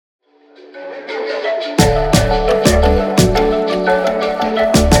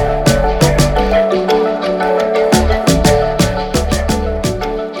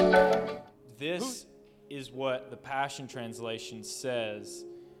Passion Translation says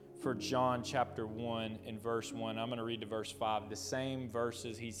for John chapter 1 and verse 1, I'm going to read to verse 5, the same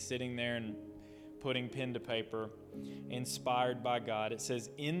verses he's sitting there and putting pen to paper, inspired by God. It says,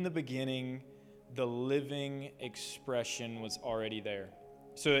 in the beginning, the living expression was already there.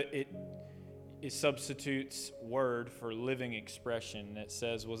 So it substitutes word for living expression. It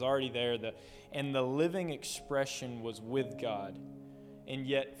says was already there, and the living expression was with God, and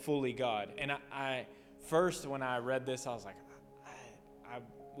yet fully God. And I first, when I read this, I was like, I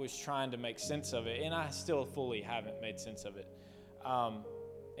was trying to make sense of it, and I still fully haven't made sense of it.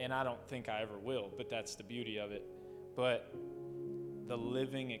 And I don't think I ever will, but that's the beauty of it. But the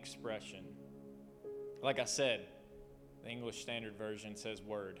living expression, like I said, the English Standard Version says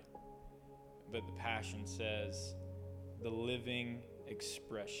word, but the Passion says the living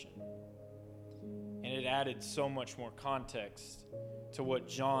expression. And it added so much more context to what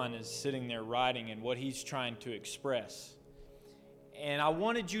John is sitting there writing and what he's trying to express. And I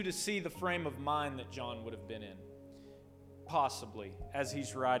wanted you to see the frame of mind that John would have been in, possibly, as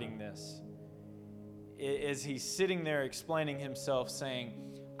he's writing this. As he's sitting there explaining himself, saying,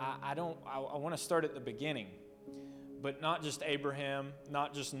 I want to start at the beginning. But not just Abraham,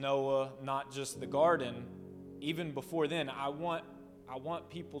 not just Noah, not just the garden. Even before then, I want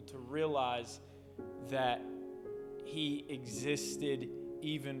people to realize that he existed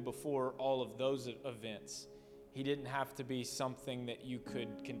even before all of those events. He didn't have to be something that you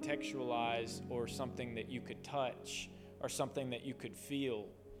could contextualize or something that you could touch or something that you could feel.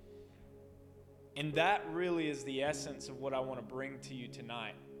 And that really is the essence of what I want to bring to you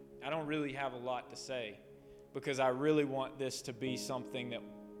tonight. I don't really have a lot to say, because I really want this to be something that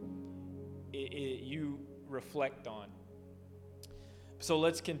you reflect on. So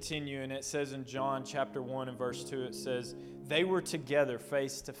let's continue. And it says in John chapter 1 and verse 2, it says, they were together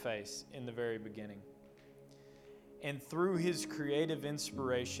face to face in the very beginning. And through his creative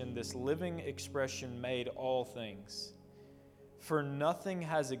inspiration, this living expression made all things. For nothing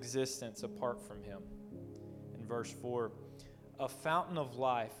has existence apart from him. In verse 4, a fountain of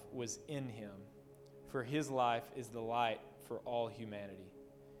life was in him. For his life is the light for all humanity.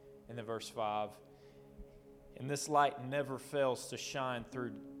 And then verse 5, and this light never fails to shine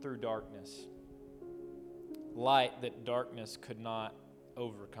through darkness. Light that darkness could not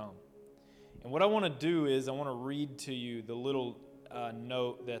overcome. And what I want to do is I want to read to you the little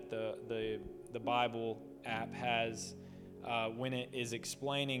note that the Bible app has when it is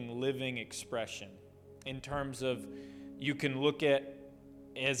explaining living expression. In terms of, you can look at,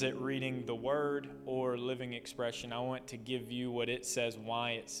 is it reading the word or living expression? I want to give you what it says,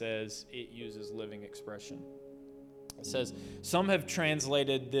 why it says it uses living expression. It says, some have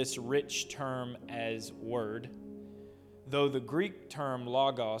translated this rich term as word, though the Greek term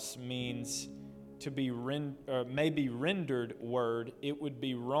logos means to be may be rendered word. It would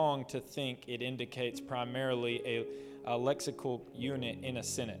be wrong to think it indicates primarily a lexical unit in a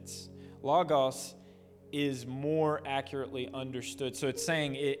sentence. Logos is more accurately understood. So it's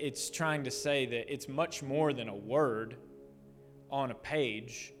saying, it's trying to say that it's much more than a word on a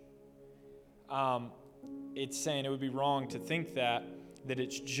page. It's saying it would be wrong to think that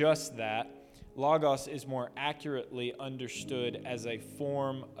it's just that. Logos is more accurately understood as a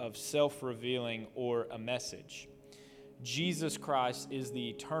form of self-revealing or a message. Jesus Christ is the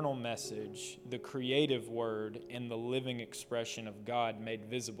eternal message, the creative word, and the living expression of God made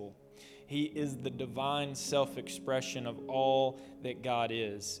visible. He is the divine self-expression of all that God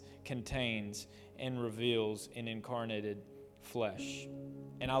is, contains, and reveals in incarnated flesh.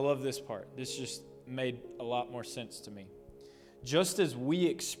 And I love this part. This just made a lot more sense to me. Just as we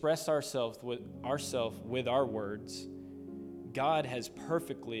express ourselves with our words, God has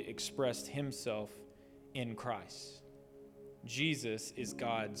perfectly expressed himself in Christ. Jesus is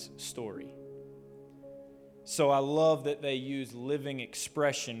God's story. So I love that they use living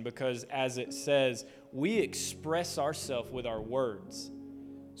expression, because as it says, we express ourselves with our words.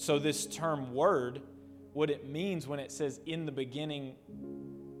 So this term word, what it means when it says in the beginning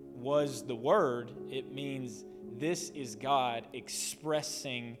was the word, it means this is God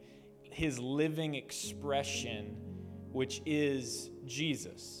expressing his living expression, which is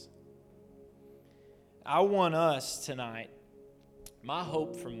Jesus. I want us tonight, my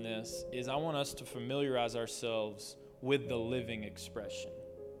hope from this is I want us to familiarize ourselves with the living expression.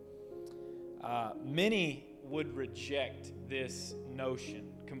 Many would reject this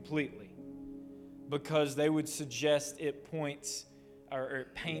notion completely because they would suggest it points or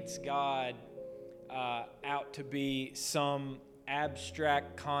it paints God out to be some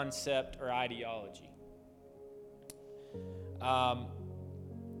abstract concept or ideology.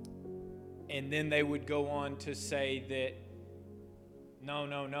 And then they would go on to say that,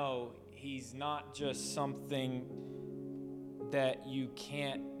 no, he's not just something that you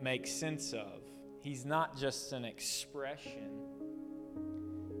can't make sense of. He's not just an expression.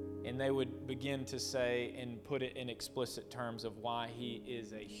 And they would begin to say and put it in explicit terms of why he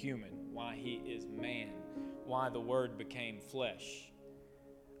is a human, why he is man, why the Word became flesh.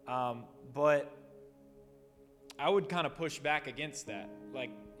 But I would kind of push back against that. Like,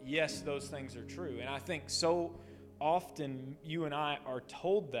 yes, those things are true. And I think so often you and I are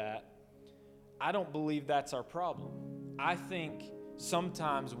told that. I don't believe that's our problem. I think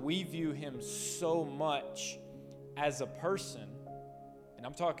sometimes we view him so much as a person, and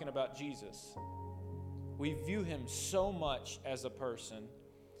I'm talking about Jesus. We view him so much as a person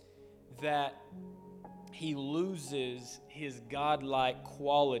that he loses his godlike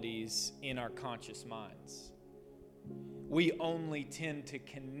qualities in our conscious minds. We only tend to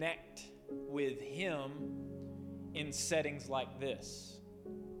connect with him in settings like this,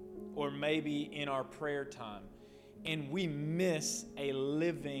 or maybe in our prayer time, and we miss a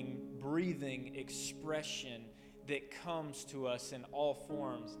living, breathing expression that comes to us in all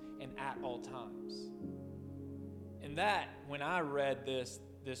forms and at all times. And that, when I read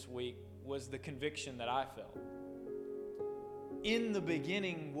this week, was the conviction that I felt. In the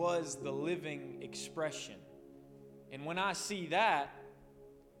beginning was the living expression. And when I see that,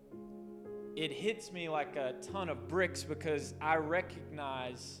 it hits me like a ton of bricks, because I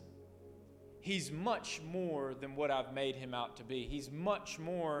recognize he's much more than what I've made him out to be. He's much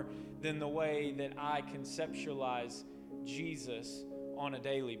more than the way that I conceptualize Jesus on a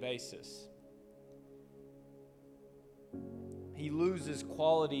daily basis. He loses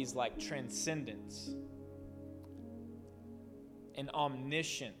qualities like transcendence and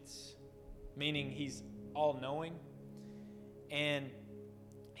omniscience, meaning he's all-knowing, and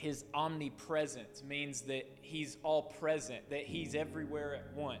his omnipresence means that he's all present, that he's everywhere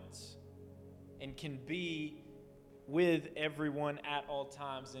at once and can be with everyone at all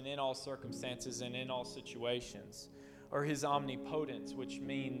times and in all circumstances and in all situations. Or his omnipotence, which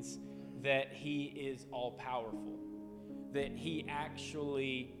means that he is all-powerful, that he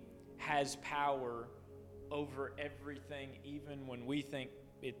actually has power over everything, even when we think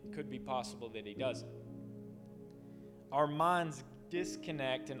it could be possible that he doesn't. Our minds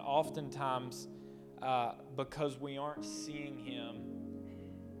disconnect, and oftentimes because we aren't seeing him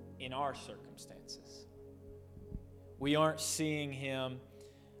in our circumstances. We aren't seeing him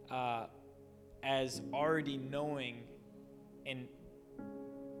as already knowing and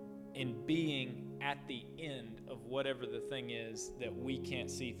being at the end of whatever the thing is that we can't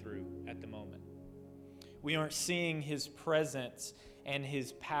see through at the moment. We aren't seeing his presence and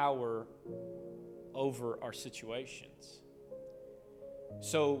his power over our situations.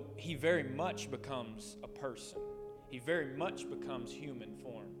 So he very much becomes a person. He very much becomes human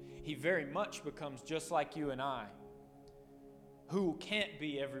form. He very much becomes just like you and I, who can't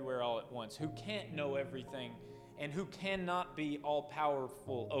be everywhere all at once, who can't know everything, and who cannot be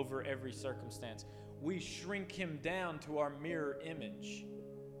all-powerful over every circumstance. We shrink him down to our mirror image,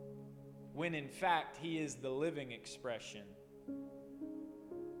 when in fact he is the living expression.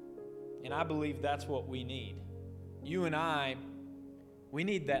 And I believe that's what we need. You and I, we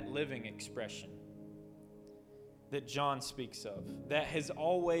need that living expression that John speaks of, that has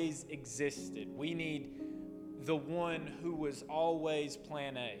always existed. We need the one who was always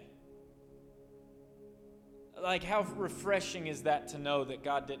plan A. Like, how refreshing is that to know that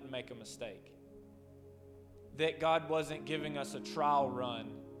God didn't make a mistake? That God wasn't giving us a trial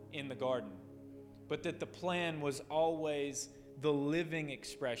run in the garden, but that the plan was always the living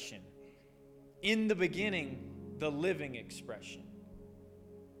expression. In the beginning, the living expression.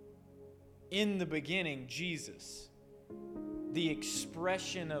 In the beginning, Jesus, the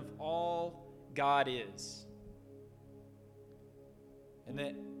expression of all God is. And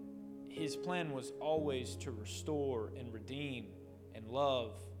that his plan was always to restore and redeem and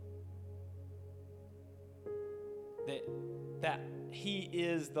love. That he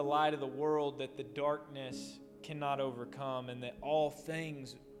is the light of the world that the darkness cannot overcome, and that all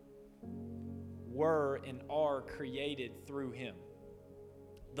things were and are created through him.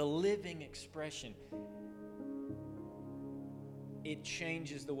 The living expression. It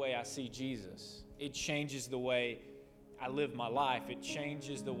changes the way I see Jesus. It changes the way I live my life. It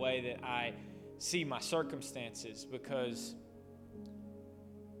changes the way that I see my circumstances, because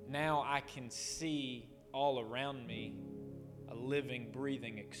now I can see all around me a living,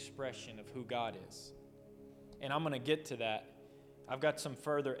 breathing expression of who God is. And I'm going to get to that. I've got some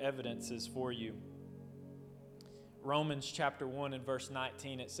further evidences for you. Romans chapter 1 and verse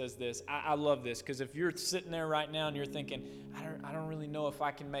 19, it says this. I love this, because if you're sitting there right now and you're thinking, I don't really know if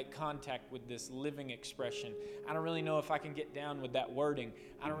I can make contact with this living expression. I don't really know if I can get down with that wording.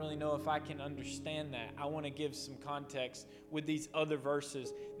 I don't really know if I can understand that. I want to give some context with these other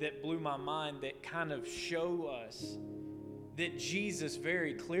verses that blew my mind, that kind of show us that Jesus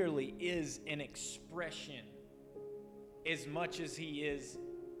very clearly is an expression as much as he is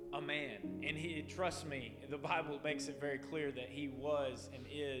a man. And trust me, the Bible makes it very clear that he was and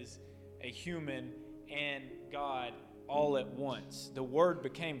is a human and God all at once. The Word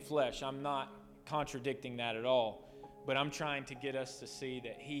became flesh. I'm not contradicting that at all, but I'm trying to get us to see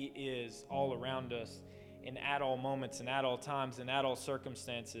that he is all around us and at all moments and at all times and at all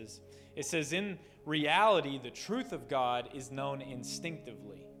circumstances. It says, in reality, the truth of God is known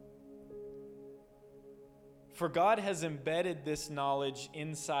instinctively. For God has embedded this knowledge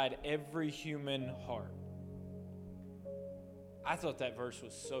inside every human heart. I thought that verse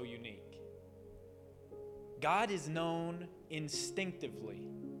was so unique. God is known instinctively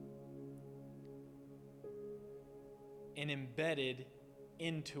and embedded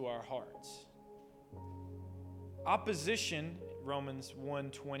into our hearts. Opposition, Romans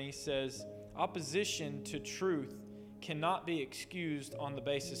 1:20 says, opposition to truth cannot be excused on the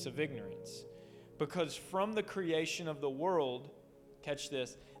basis of ignorance. Because from the creation of the world, catch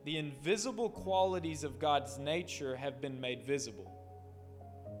this, the invisible qualities of God's nature have been made visible,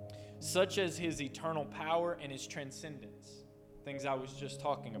 such as his eternal power and his transcendence, things I was just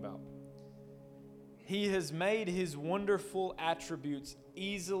talking about. He has made his wonderful attributes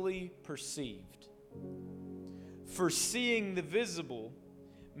easily perceived. Foreseeing the visible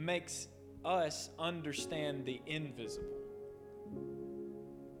makes us understand the invisible.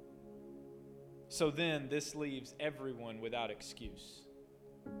 So then, this leaves everyone without excuse.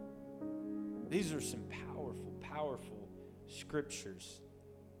 These are some powerful, powerful scriptures.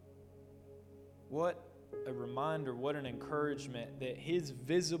 What a reminder, what an encouragement that his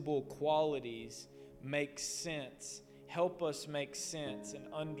visible qualities make sense, help us make sense and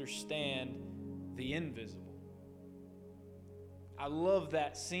understand the invisible. I love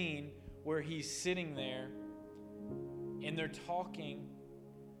that scene where he's sitting there and they're talking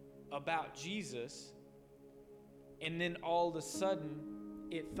about Jesus, and then all of a sudden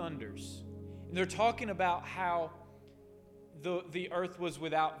it thunders. And they're talking about how the earth was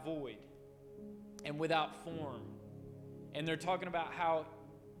without void and without form. And they're talking about how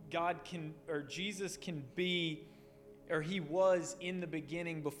Jesus can be, or he was in the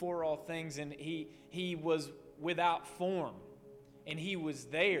beginning before all things, and he was without form, and he was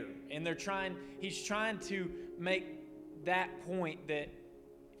there. And he's trying to make that point that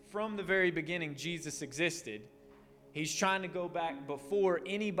from the very beginning, Jesus existed. He's trying to go back before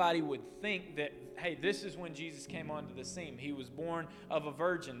anybody would think that, hey, this is when Jesus came onto the scene. He was born of a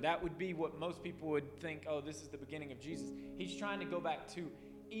virgin. That would be what most people would think, oh, this is the beginning of Jesus. He's trying to go back to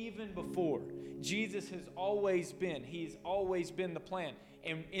even before. Jesus has always been. He's always been the plan.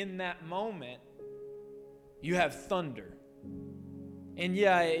 And in that moment, you have thunder. And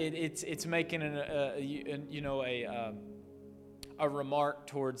yeah, it's making a remark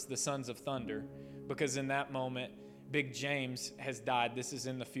towards the sons of thunder, because in that moment, Big James has died. This is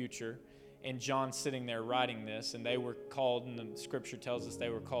in the future, and John's sitting there writing this, and they were called, and the scripture tells us they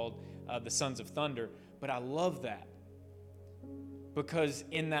were called the sons of thunder. But I love that, because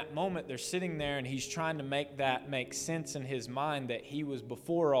in that moment, they're sitting there, and he's trying to make that make sense in his mind that he was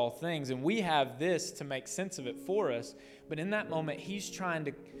before all things, and we have this to make sense of it for us. But in that moment, he's trying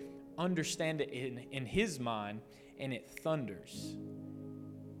to understand it in his mind, and it thunders.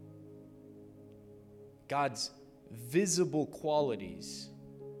 God's visible qualities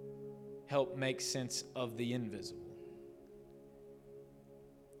help make sense of the invisible.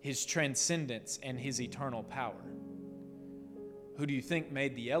 His transcendence and his eternal power. Who do you think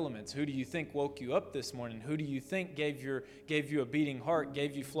made the elements? Who do you think woke you up this morning? Who do you think gave you a beating heart,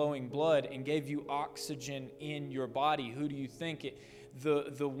 gave you flowing blood, and gave you oxygen in your body? Who do you think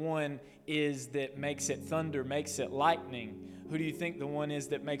the one is that makes it thunder, makes it lightning? Who do you think the one is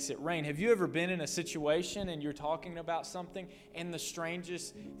that makes it rain? Have you ever been in a situation and you're talking about something and the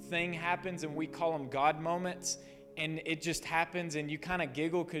strangest thing happens, and we call them God moments, and it just happens and you kind of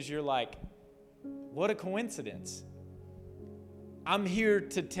giggle because you're like, what a coincidence. I'm here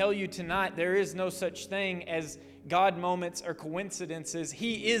to tell you tonight there is no such thing as God moments or coincidences.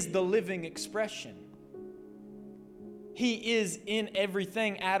 He is the living expression. He is in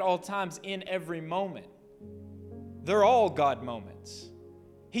everything at all times, in every moment. They're all God moments.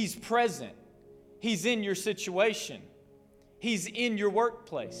 He's present. He's in your situation. He's in your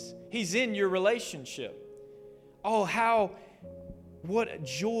workplace. He's in your relationship. Oh, what a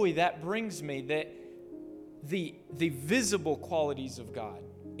joy that brings me, that the visible qualities of God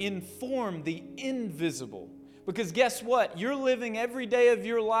inform the invisible. Because guess what? You're living every day of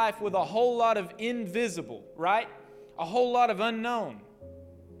your life with a whole lot of invisible, right? A whole lot of unknown.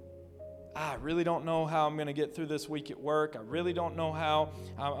 I really don't know how I'm going to get through this week at work. I really don't know how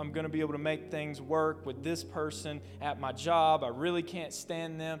I'm going to be able to make things work with this person at my job. I really can't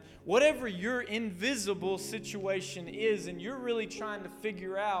stand them. Whatever your invisible situation is, and you're really trying to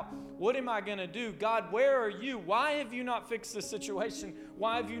figure out, what am I going to do? God, where are you? Why have you not fixed this situation?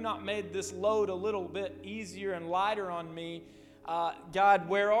 Why have you not made this load a little bit easier and lighter on me? God,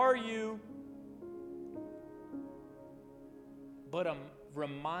 where are you? But a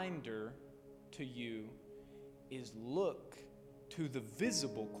reminder to you is look to the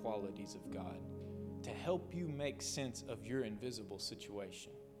visible qualities of God to help you make sense of your invisible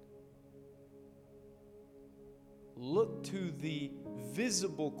situation. Look to the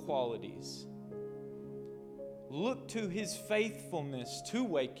visible qualities. Look to His faithfulness to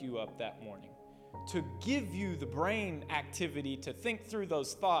wake you up that morning, to give you the brain activity to think through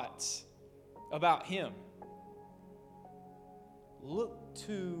those thoughts about Him. Look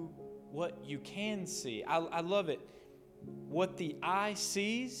to what you can see. I love it. What the eye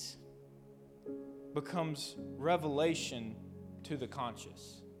sees becomes revelation to the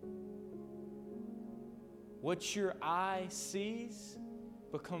conscious. What your eye sees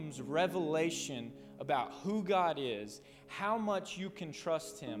becomes revelation about who God is, how much you can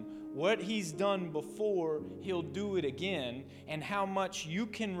trust Him, what He's done before, He'll do it again, and how much you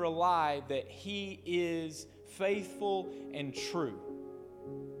can rely that He is faithful and true.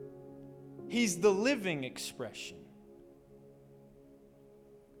 He's the living expression,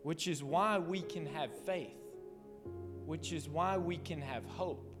 which is why we can have faith, which is why we can have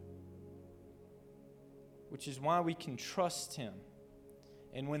hope, which is why we can trust Him.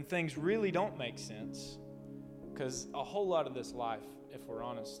 And when things really don't make sense, because a whole lot of this life, if we're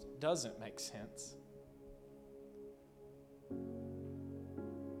honest, doesn't make sense,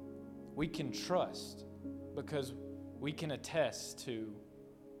 we can trust because we can attest to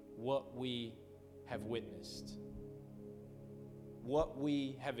what we have witnessed, what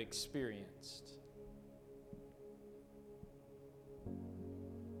we have experienced.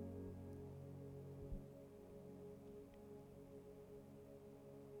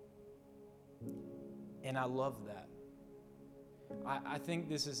 And I love that. I think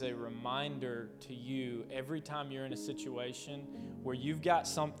this is a reminder to you every time you're in a situation where you've got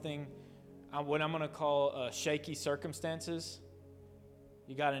something, what I'm going to call shaky circumstances.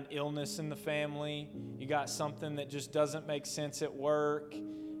 You got an illness in the family. You got something that just doesn't make sense at work.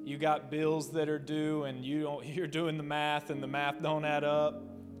 You got bills that are due and you're doing the math and the math don't add up.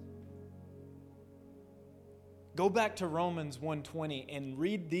 Go back to Romans 1:20 and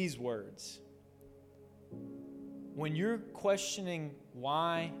read these words. When you're questioning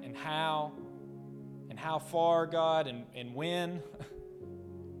why and how far, God, and when,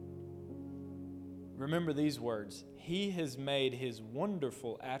 remember these words. He has made His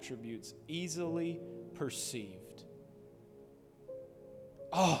wonderful attributes easily perceived.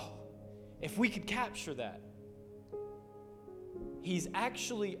 Oh, if we could capture that. He's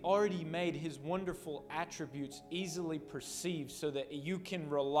actually already made His wonderful attributes easily perceived so that you can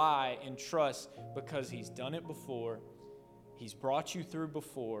rely and trust because He's done it before. He's brought you through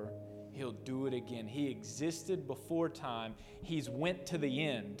before. He'll do it again. He existed before time. He's went to the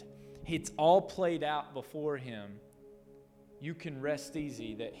end. It's all played out before Him. You can rest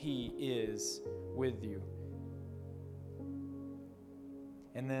easy that He is with you.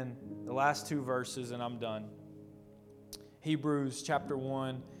 And then the last two verses, and I'm done. Hebrews chapter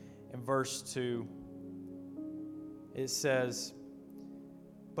 1 and verse 2. It says,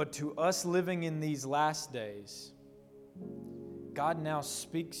 "But to us living in these last days, God now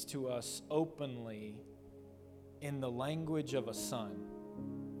speaks to us openly in the language of a son."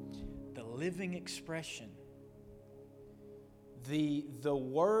 The living expression. The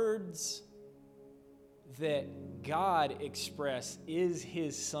words that God expressed is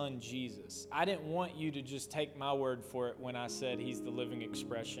His Son Jesus. I didn't want you to just take my word for it when I said He's the living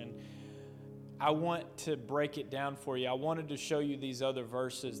expression. I want to break it down for you. I wanted to show you these other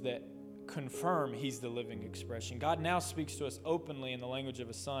verses that confirm He's the living expression. God now speaks to us openly in the language of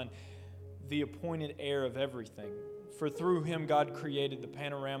a son, the appointed heir of everything. For through Him God created the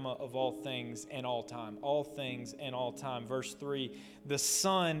panorama of all things and all time. All things and all time. Verse 3, the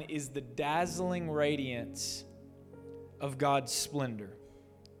Son is the dazzling radiance of God's splendor,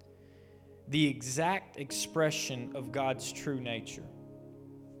 the exact expression of God's true nature.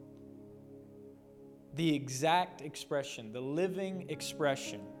 the exact expression, the living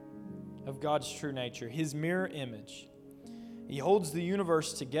expression of God's true nature, his mirror image. He holds the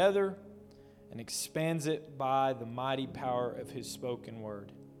universe together and expands it by the mighty power of his spoken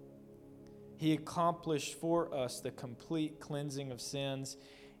word. He accomplished for us the complete cleansing of sins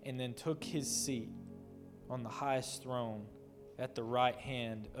and then took his seat on the highest throne at the right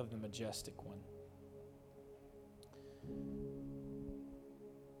hand of the majestic one.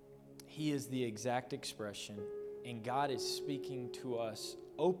 He is the exact expression, and God is speaking to us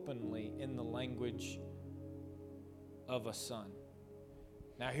openly in the language of a son.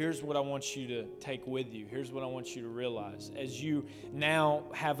 Now, here's what I want you to take with you. Here's what I want you to realize. As you now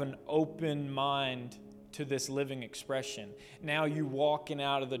have an open mind to this living expression, now you walking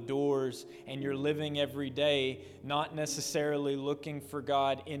out of the doors and you're living every day, not necessarily looking for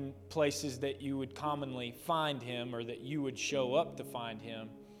God in places that you would commonly find him or that you would show up to find him.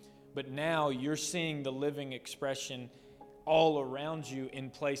 But now you're seeing the living expression all around you in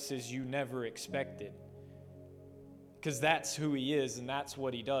places you never expected. Because that's who he is and that's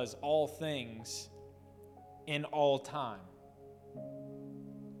what he does. All things in all time.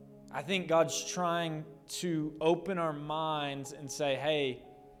 I think God's trying to open our minds and say, hey,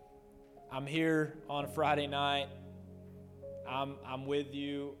 I'm here on a Friday night. I'm with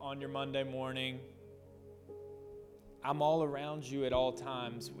you on your Monday morning. I'm all around you at all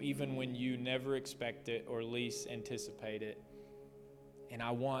times, even when you never expect it or least anticipate it. And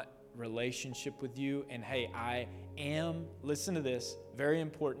I want relationship with you. And hey, I am, listen to this, very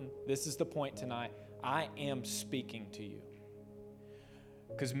important. This is the point tonight. I am speaking to you.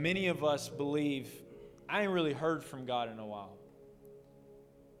 Because many of us believe, I ain't really heard from God in a while.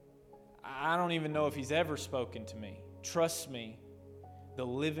 I don't even know if he's ever spoken to me. Trust me, the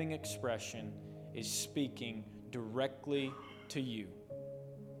living expression is speaking directly to you.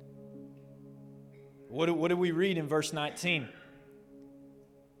 What do we read in verse 19?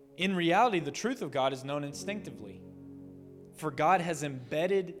 In reality, the truth of God is known instinctively. For God has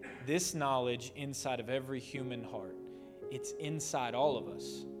embedded this knowledge inside of every human heart. It's inside all of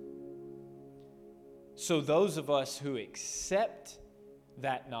us. So those of us who accept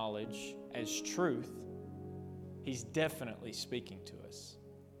that knowledge as truth, he's definitely speaking to us.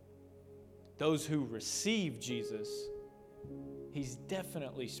 Those who receive Jesus, he's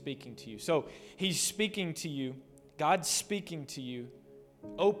definitely speaking to you. So he's speaking to you, God's speaking to you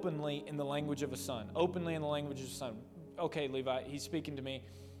openly in the language of a son. Openly in the language of a son. Okay, Levi, he's speaking to me,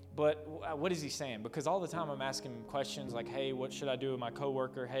 but what is he saying? Because all the time I'm asking him questions like, hey, what should I do with my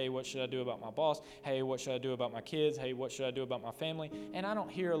coworker? Hey, what should I do about my boss? Hey, what should I do about my kids? Hey, what should I do about my family? And I don't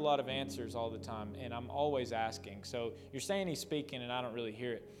hear a lot of answers all the time, and I'm always asking. So you're saying he's speaking, and I don't really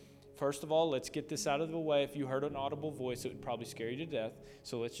hear it. First of all, let's get this out of the way. If you heard an audible voice, it would probably scare you to death.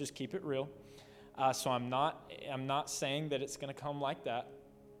 So let's just keep it real. So I'm not saying that it's going to come like that.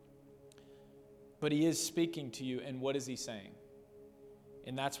 But he is speaking to you, and what is he saying?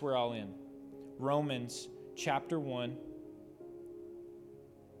 And that's where I'll end. Romans chapter 1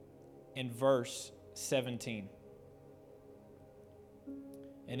 and verse 17.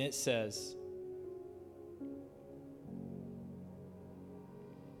 And it says,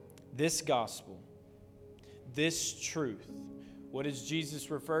 this gospel, this truth, what is Jesus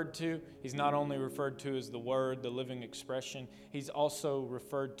referred to? He's not only referred to as the Word, the living expression, he's also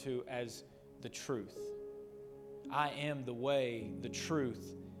referred to as the truth. I am the way, the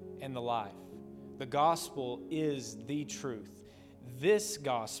truth, and the life. The gospel is the truth. This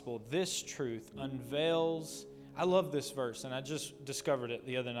gospel, this truth unveils, I love this verse, and I just discovered it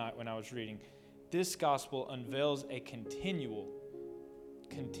the other night when I was reading. This gospel unveils a continual.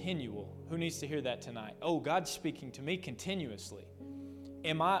 Who needs to hear that tonight? Oh, God's speaking to me continuously.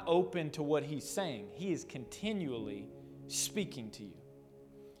 Am I open to what he's saying? He is continually speaking to you.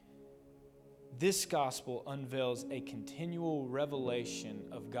 This gospel unveils a continual revelation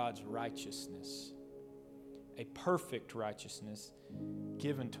of God's righteousness, a perfect righteousness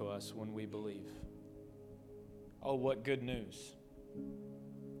given to us when we believe. Oh, what good news.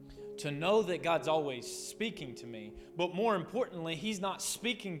 To know that God's always speaking to me, but more importantly, he's not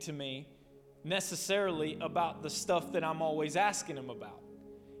speaking to me necessarily about the stuff that I'm always asking him about.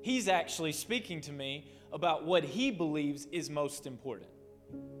 He's actually speaking to me about what he believes is most important.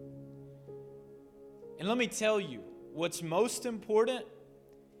 And let me tell you, what's most important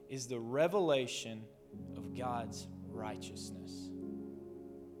is the revelation of God's righteousness.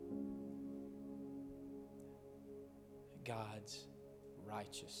 God's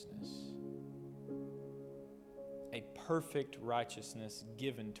righteousness. A perfect righteousness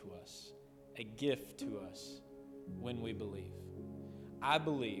given to us, a gift to us when we believe. I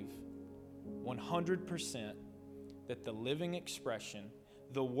believe 100% that the living expression,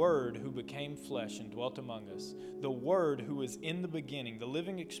 the Word who became flesh and dwelt among us, the Word who was in the beginning, the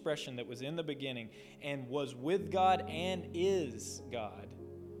living expression that was in the beginning and was with God and is God,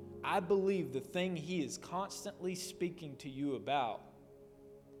 I believe the thing He is constantly speaking to you about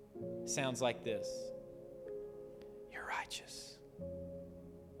sounds like this. You're righteous.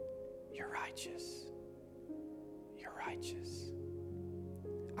 You're righteous. You're righteous.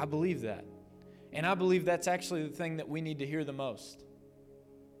 I believe that. And I believe that's actually the thing that we need to hear the most.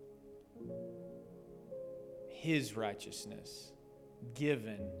 His righteousness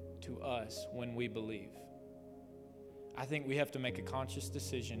given to us when we believe. I think we have to make a conscious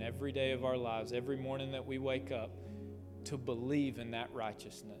decision every day of our lives, every morning that we wake up, to believe in that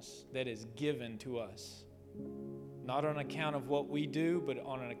righteousness that is given to us. Not on account of what we do, but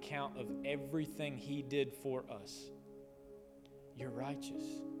on an account of everything He did for us. You're righteous.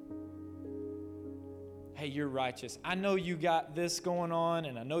 Hey, you're righteous. I know you got this going on,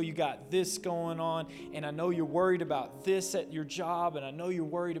 and I know you got this going on, and I know you're worried about this at your job, and I know you're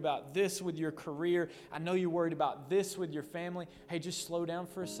worried about this with your career. I know you're worried about this with your family. Hey, just slow down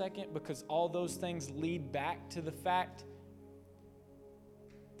for a second, because all those things lead back to the fact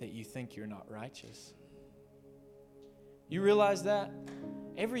that you think you're not righteous. You realize that?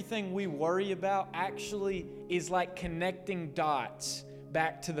 Everything we worry about actually is like connecting dots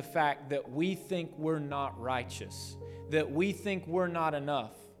back to the fact that we think we're not righteous, that we think we're not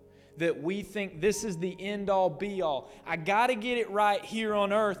enough, that we think this is the end-all, be-all. I got to get it right here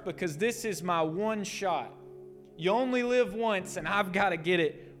on earth because this is my one shot. You only live once, and I've got to get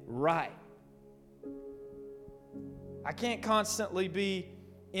it right. I can't constantly be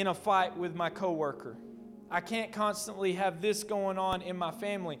in a fight with my coworker. I can't constantly have this going on in my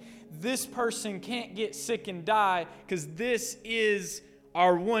family. This person can't get sick and die because this is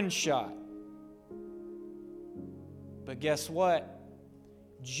our one shot. But guess what?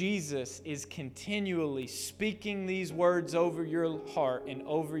 Jesus is continually speaking these words over your heart and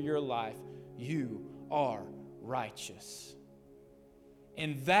over your life. You are righteous.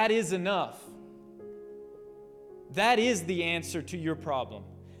 And that is enough. That is the answer to your problem.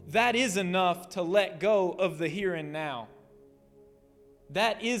 That is enough to let go of the here and now.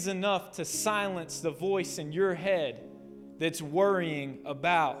 That is enough to silence the voice in your head that's worrying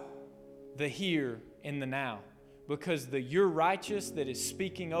about the here and the now. Because the you're righteous that is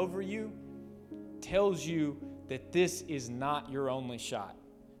speaking over you tells you that this is not your only shot,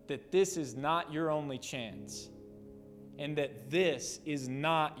 that this is not your only chance, and that this is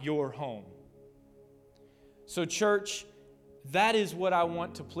not your home. So, church, that is what I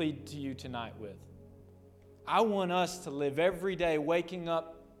want to plead to you tonight with. I want us to live every day waking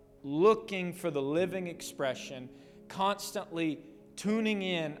up looking for the living expression, constantly tuning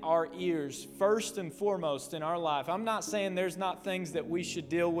in our ears first and foremost in our life. I'm not saying there's not things that we should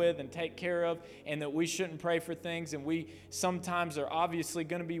deal with and take care of and that we shouldn't pray for things, and we sometimes are obviously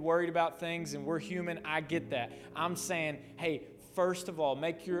going to be worried about things, and we're human. I get that. I'm saying, hey, first of all,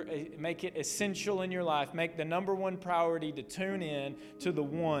 make it essential in your life. Make the number one priority to tune in to the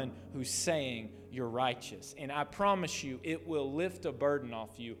one who's saying you're righteous. And I promise you, it will lift a burden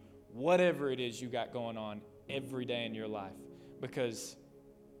off you, whatever it is you got going on every day in your life. Because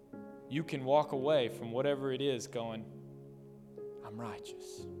you can walk away from whatever it is going, I'm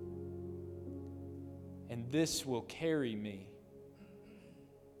righteous. And this will carry me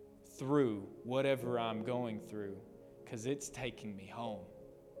through whatever I'm going through, because it's taking me home.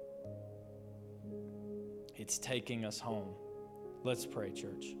 It's taking us home. Let's pray,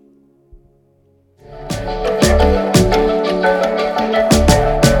 church.